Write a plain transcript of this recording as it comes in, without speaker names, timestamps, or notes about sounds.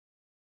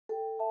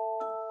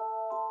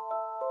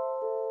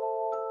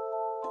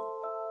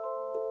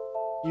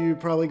You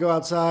probably go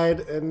outside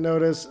and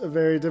notice a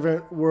very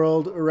different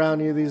world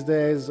around you these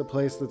days, a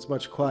place that's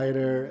much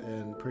quieter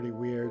and pretty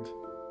weird.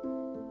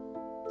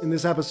 In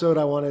this episode,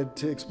 I wanted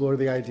to explore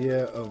the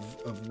idea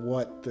of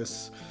what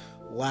this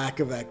lack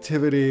of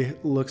activity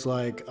looks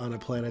like on a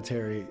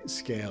planetary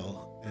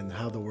scale and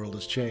how the world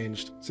has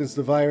changed since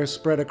the virus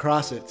spread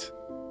across it.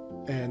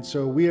 And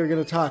so we are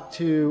going to talk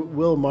to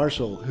Will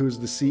Marshall, who's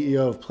the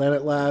CEO of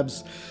Planet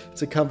Labs.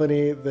 It's a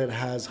company that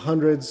has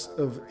hundreds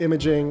of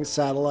imaging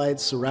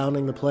satellites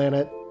surrounding the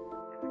planet.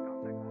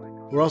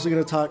 We're also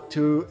going to talk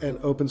to an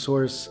open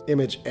source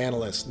image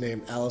analyst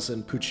named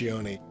Allison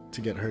Puccioni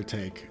to get her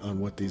take on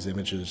what these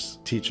images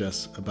teach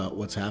us about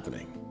what's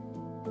happening.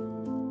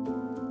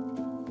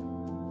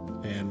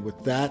 And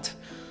with that,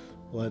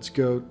 let's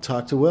go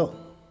talk to Will.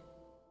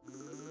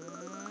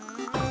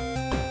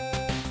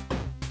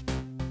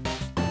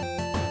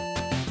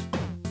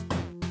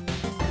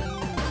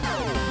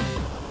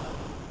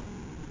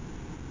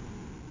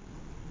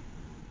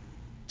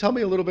 Tell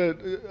me a little bit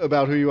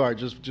about who you are,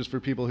 just for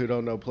people who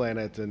don't know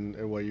Planet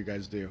and what you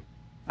guys do.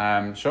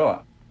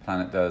 Sure.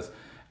 Planet does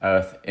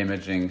Earth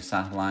imaging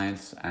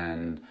satellites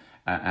and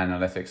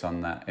analytics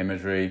on that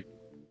imagery.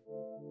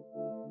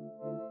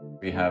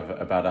 We have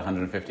about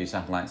 150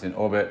 satellites in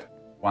orbit.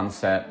 One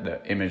set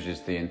that images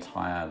the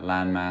entire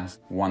landmass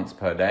once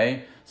per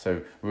day,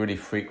 so really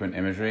frequent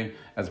imagery,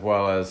 as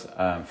well as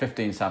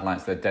 15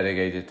 satellites that are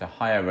dedicated to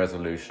higher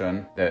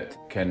resolution that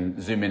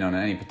can zoom in on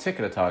any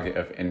particular target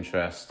of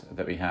interest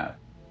that we have.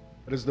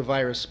 But as the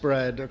virus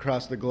spread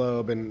across the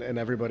globe and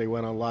everybody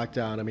went on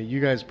lockdown, I mean,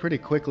 you guys pretty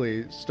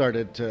quickly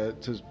started to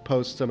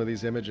post some of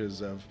these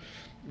images of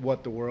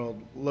what the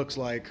world looks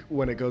like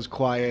when it goes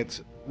quiet.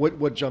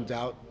 What jumped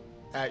out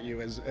at you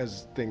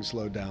as things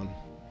slowed down?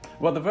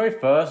 Well, the very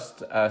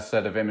first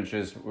set of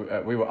images,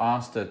 we were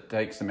asked to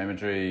take some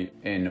imagery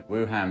in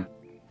Wuhan,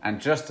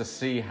 and just to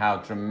see how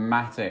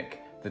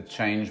dramatic the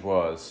change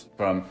was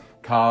from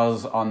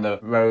cars on the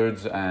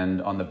roads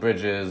and on the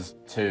bridges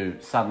to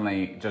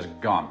suddenly just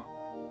gone.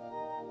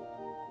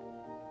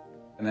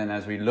 And then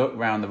as we look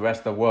around the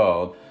rest of the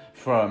world,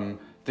 from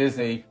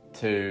Disney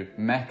to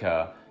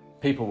Mecca,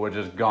 people were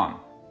just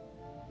gone.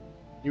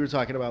 You were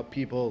talking about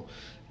people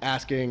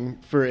asking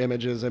for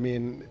images. I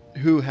mean,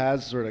 who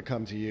has sort of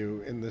come to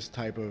you in this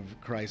type of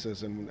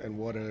crisis, and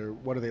what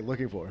are they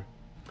looking for?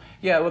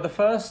 Yeah, well, the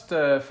first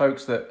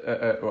folks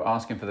that were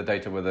asking for the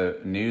data were the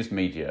news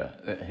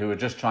media, who were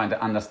just trying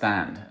to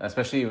understand,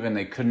 especially when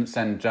they couldn't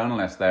send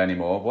journalists there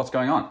anymore, what's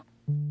going on.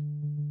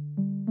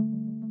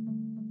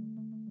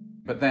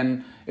 But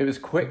then it was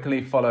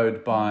quickly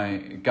followed by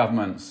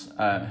governments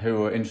who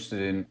were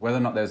interested in whether or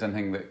not there's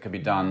anything that could be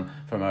done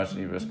for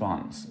emergency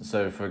response.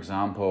 So, for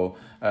example,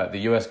 the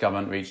US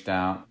government reached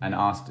out and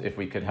asked if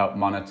we could help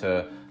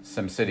monitor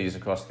some cities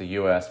across the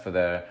US for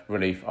their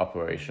relief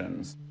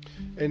operations.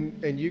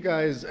 And you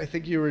guys, I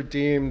think you were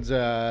deemed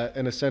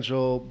an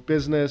essential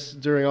business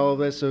during all of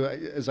this. So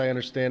as I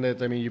understand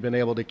it, I mean, you've been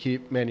able to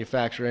keep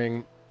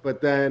manufacturing. But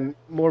then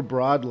more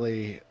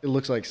broadly, it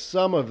looks like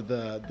some of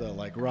the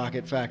like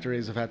rocket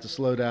factories have had to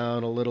slow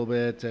down a little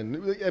bit.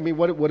 And I mean,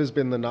 what has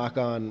been the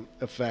knock-on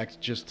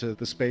effect just to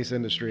the space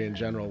industry in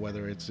general,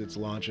 whether it's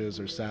launches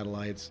or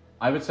satellites?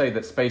 I would say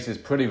that space is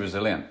pretty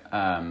resilient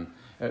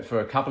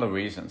for a couple of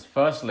reasons.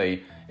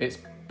 Firstly, it's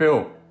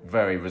built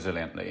very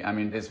resiliently. I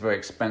mean, it's a very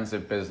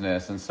expensive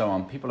business and so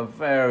on. People are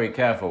very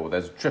careful.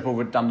 There's triple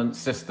redundant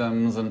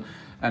systems and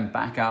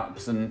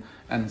backups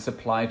and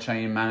supply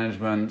chain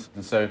management.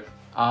 And so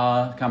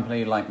our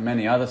company, like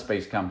many other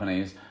space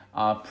companies,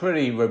 are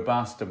pretty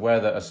robust to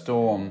weather a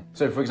storm.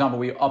 So, for example,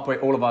 we operate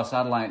all of our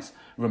satellites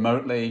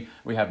remotely.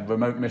 We have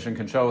remote mission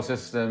control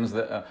systems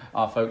that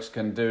our folks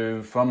can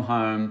do from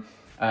home.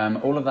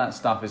 All of that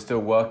stuff is still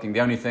working. The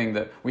only thing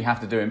that we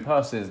have to do in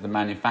person is the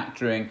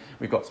manufacturing.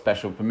 We've got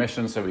special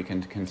permission so we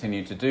can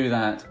continue to do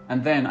that.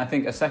 And then I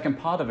think a second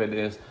part of it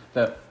is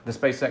that the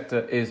space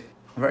sector is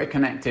very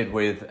connected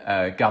with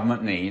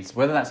government needs,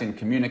 whether that's in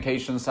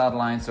communication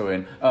satellites or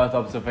in Earth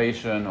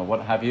observation or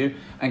what have you.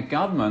 And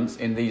governments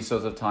in these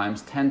sorts of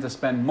times tend to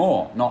spend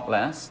more, not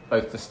less,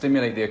 both to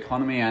stimulate the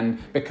economy and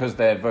because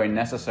they're very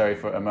necessary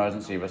for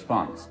emergency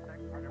response.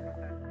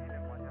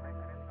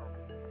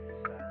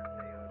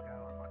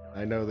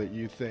 I know that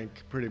you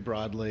think pretty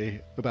broadly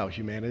about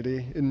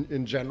humanity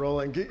in general.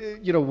 And,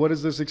 you know, what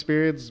has this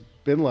experience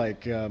been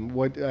like?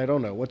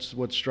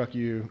 What struck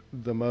you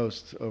the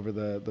most over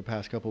the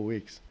past couple of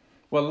weeks?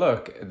 Well,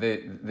 look,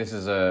 this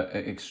is an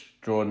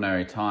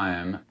extraordinary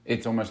time.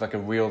 It's almost like a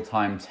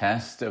real-time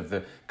test of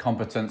the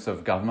competence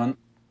of government.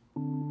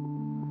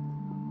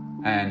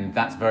 And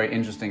that's very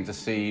interesting to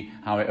see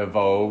how it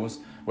evolves,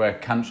 where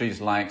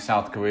countries like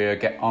South Korea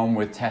get on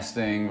with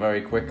testing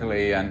very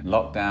quickly and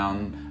lock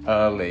down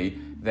early.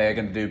 They're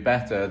going to do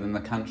better than the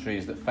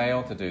countries that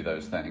fail to do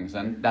those things.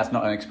 And that's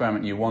not an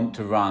experiment you want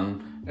to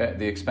run at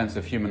the expense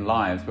of human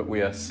lives, but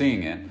we are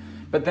seeing it.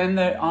 But then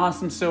there are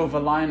some silver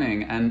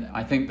lining, and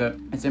I think that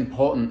it's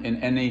important in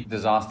any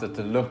disaster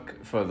to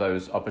look for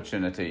those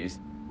opportunities.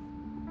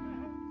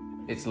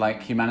 It's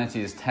like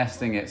humanity is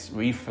testing its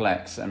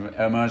reflex and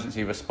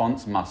emergency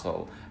response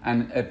muscle.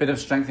 And a bit of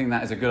strengthening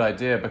that is a good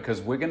idea because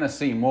we're going to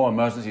see more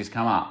emergencies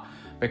come up.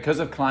 Because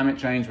of climate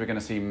change, we're going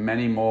to see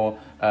many more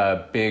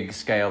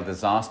big-scale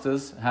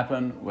disasters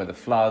happen, whether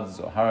floods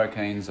or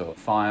hurricanes or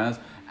fires,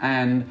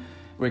 and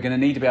we're going to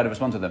need to be able to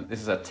respond to them. This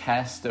is a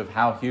test of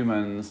how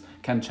humans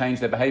can change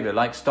their behavior,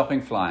 like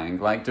stopping flying,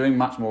 like doing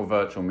much more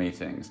virtual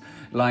meetings,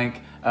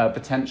 like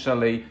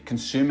potentially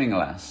consuming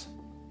less.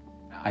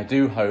 I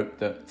do hope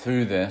that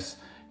through this,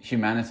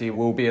 humanity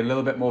will be a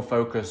little bit more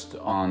focused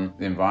on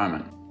the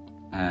environment.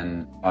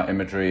 And our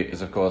imagery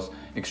is, of course,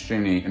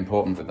 extremely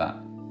important for that.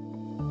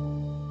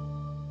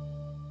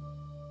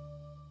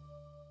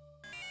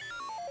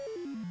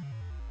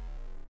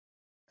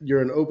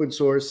 You're an open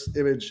source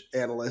image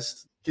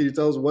analyst. Can you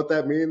tell us what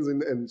that means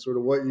and sort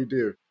of what you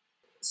do?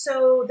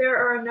 So there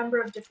are a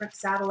number of different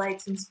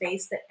satellites in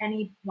space that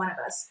any one of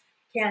us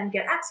can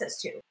get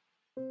access to.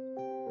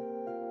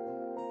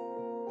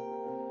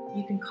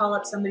 You can call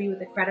up somebody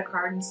with a credit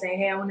card and say,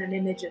 hey, I want an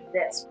image of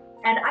this.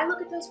 And I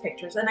look at those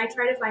pictures and I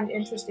try to find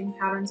interesting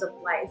patterns of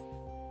life.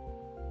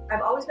 I've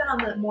always been on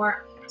the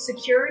more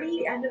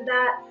security end of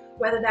that,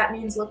 whether that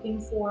means looking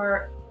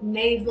for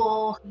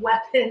naval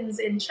weapons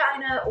in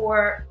China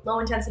or low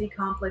intensity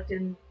conflict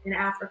in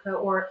Africa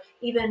or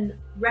even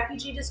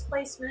refugee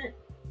displacement.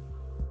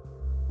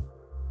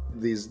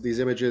 These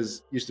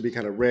images used to be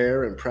kind of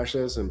rare and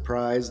precious and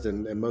prized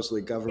and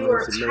mostly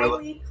governments. They were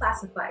highly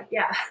classified,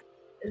 yeah.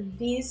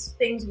 These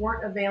things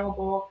weren't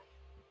available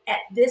at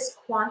this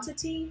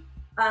quantity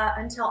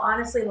until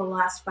honestly the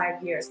last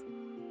 5 years.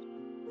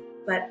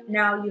 But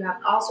now you have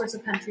all sorts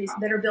of countries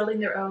that are building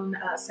their own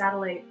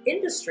satellite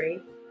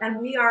industry,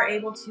 and we are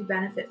able to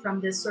benefit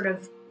from this sort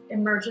of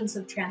emergence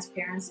of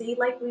transparency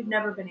like we've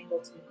never been able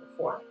to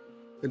before.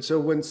 And so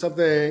when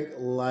something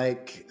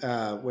like,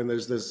 when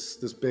there's this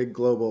big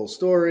global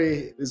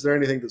story, is there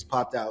anything that's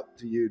popped out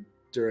to you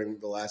during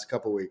the last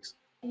couple weeks?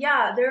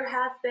 Yeah, there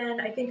have been,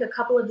 I think, a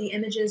couple of the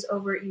images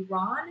over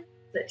Iran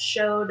that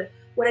showed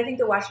what I think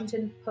the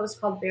Washington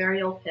Post called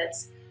burial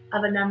pits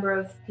of a number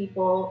of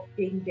people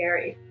being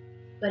buried.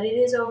 But it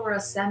is over a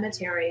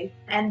cemetery,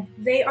 and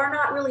they are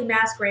not really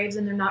mass graves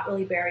and they're not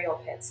really burial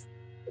pits.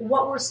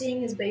 What we're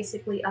seeing is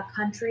basically a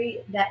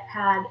country that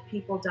had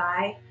people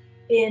die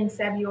in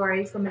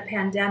February from a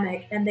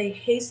pandemic, and they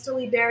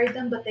hastily buried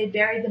them, but they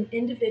buried them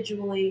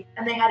individually,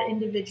 and they had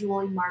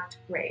individually marked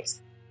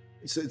graves.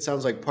 So it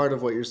sounds like part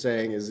of what you're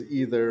saying is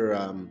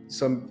either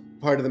some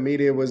part of the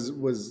media was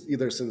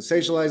either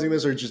sensationalizing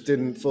this or just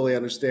didn't fully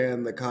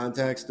understand the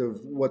context of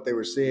what they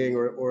were seeing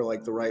or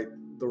like the right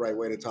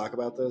way to talk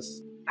about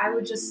this. I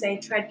would just say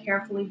tread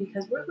carefully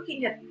because we're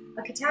looking at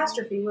a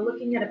catastrophe. We're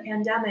looking at a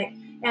pandemic,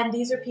 and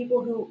these are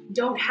people who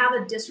don't have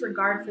a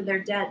disregard for their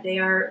dead.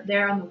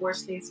 They're on the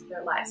worst days of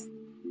their lives.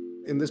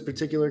 In this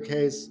particular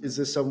case, is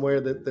this somewhere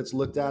that's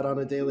looked at on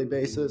a daily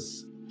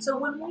basis? So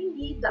when we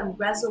need the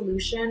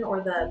resolution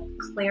or the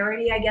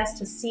clarity, I guess,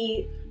 to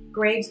see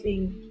graves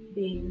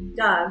being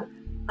dug,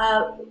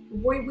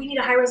 we need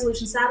a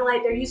high-resolution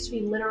satellite. There used to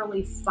be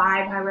literally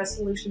 5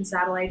 high-resolution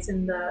satellites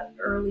in the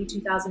early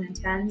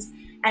 2010s,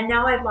 and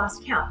now I've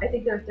lost count. I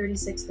think there are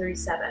 36,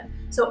 37.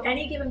 So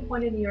any given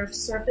point in the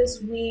Earth's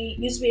surface, we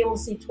used to be able to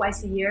see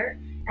twice a year,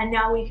 and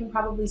now we can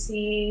probably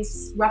see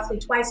roughly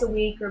twice a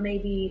week or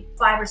maybe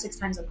 5 or 6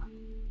 times a month.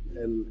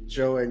 And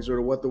showing sort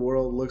of what the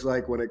world looks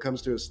like when it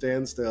comes to a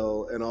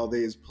standstill in all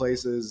these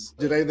places.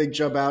 Did anything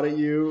jump out at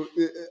you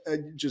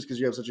just because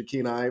you have such a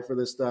keen eye for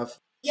this stuff?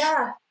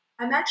 Yeah,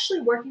 I'm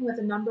actually working with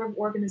a number of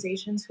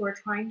organizations who are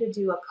trying to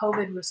do a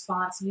COVID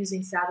response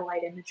using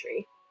satellite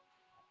imagery.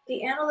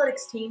 The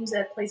analytics teams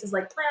at places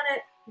like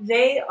Planet,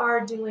 they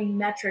are doing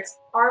metrics.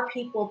 Are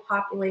people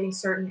populating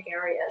certain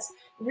areas?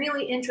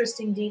 Really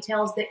interesting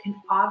details that can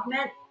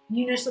augment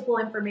municipal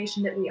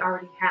information that we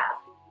already have.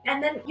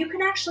 And then you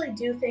can actually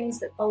do things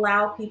that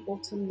allow people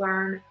to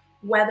learn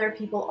whether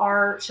people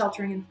are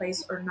sheltering in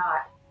place or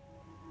not.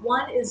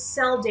 One is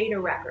cell data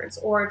records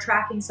or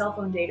tracking cell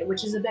phone data,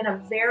 which has been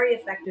a very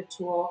effective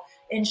tool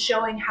in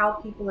showing how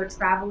people are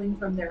traveling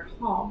from their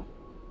home.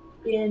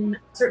 In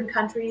certain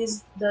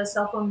countries, the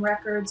cell phone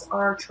records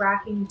are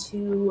tracking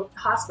to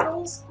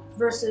hospitals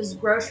versus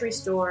grocery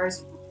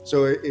stores.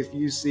 So if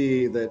you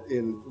see that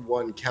in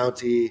one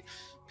county,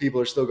 people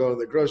are still going to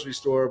the grocery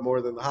store more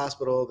than the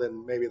hospital,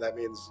 then maybe that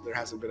means there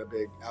hasn't been a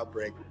big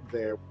outbreak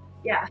there.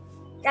 Yeah.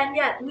 And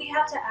yet we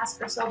have to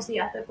ask ourselves the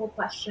ethical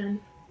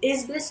question,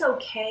 is this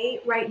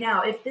okay right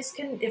now?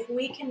 If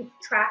we can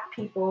track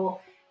people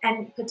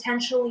and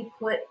potentially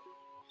put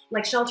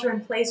like shelter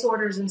in place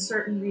orders in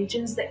certain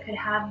regions that could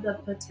have the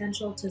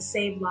potential to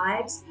save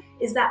lives,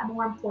 is that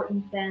more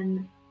important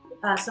than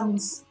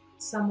someone's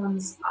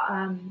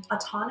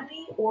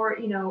autonomy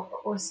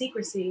or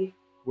secrecy?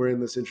 We're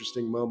in this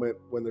interesting moment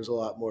when there's a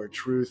lot more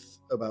truth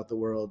about the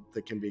world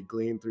that can be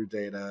gleaned through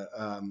data.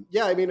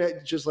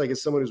 Just like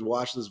as someone who's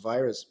watched this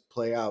virus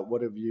play out,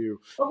 what have you?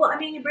 Well,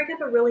 you bring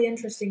up a really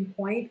interesting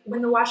point.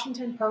 When the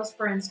Washington Post,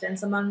 for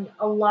instance, among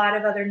a lot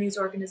of other news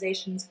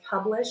organizations,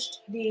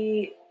 published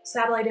the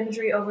satellite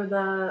imagery over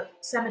the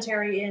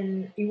cemetery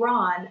in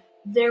Iran,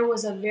 there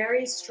was a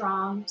very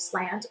strong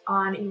slant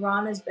on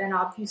Iran has been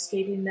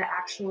obfuscating the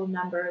actual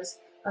numbers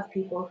of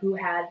people who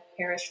had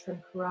perished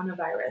from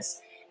coronavirus.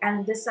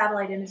 And this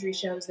satellite imagery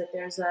shows that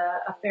there's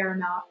a fair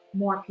amount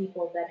more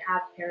people that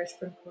have perished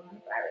from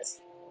coronavirus.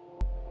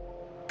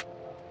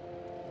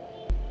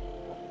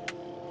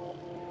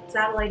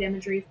 Satellite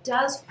imagery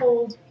does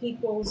hold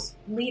people's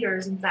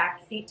leaders, in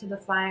fact, feet to the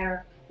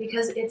fire,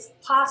 because it's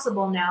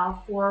possible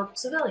now for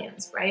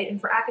civilians, right, and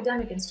for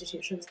academic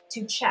institutions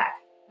to check.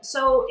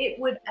 So it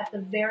would, at the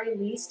very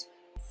least,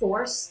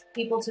 force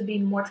people to be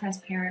more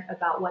transparent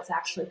about what's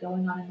actually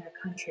going on in their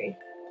country.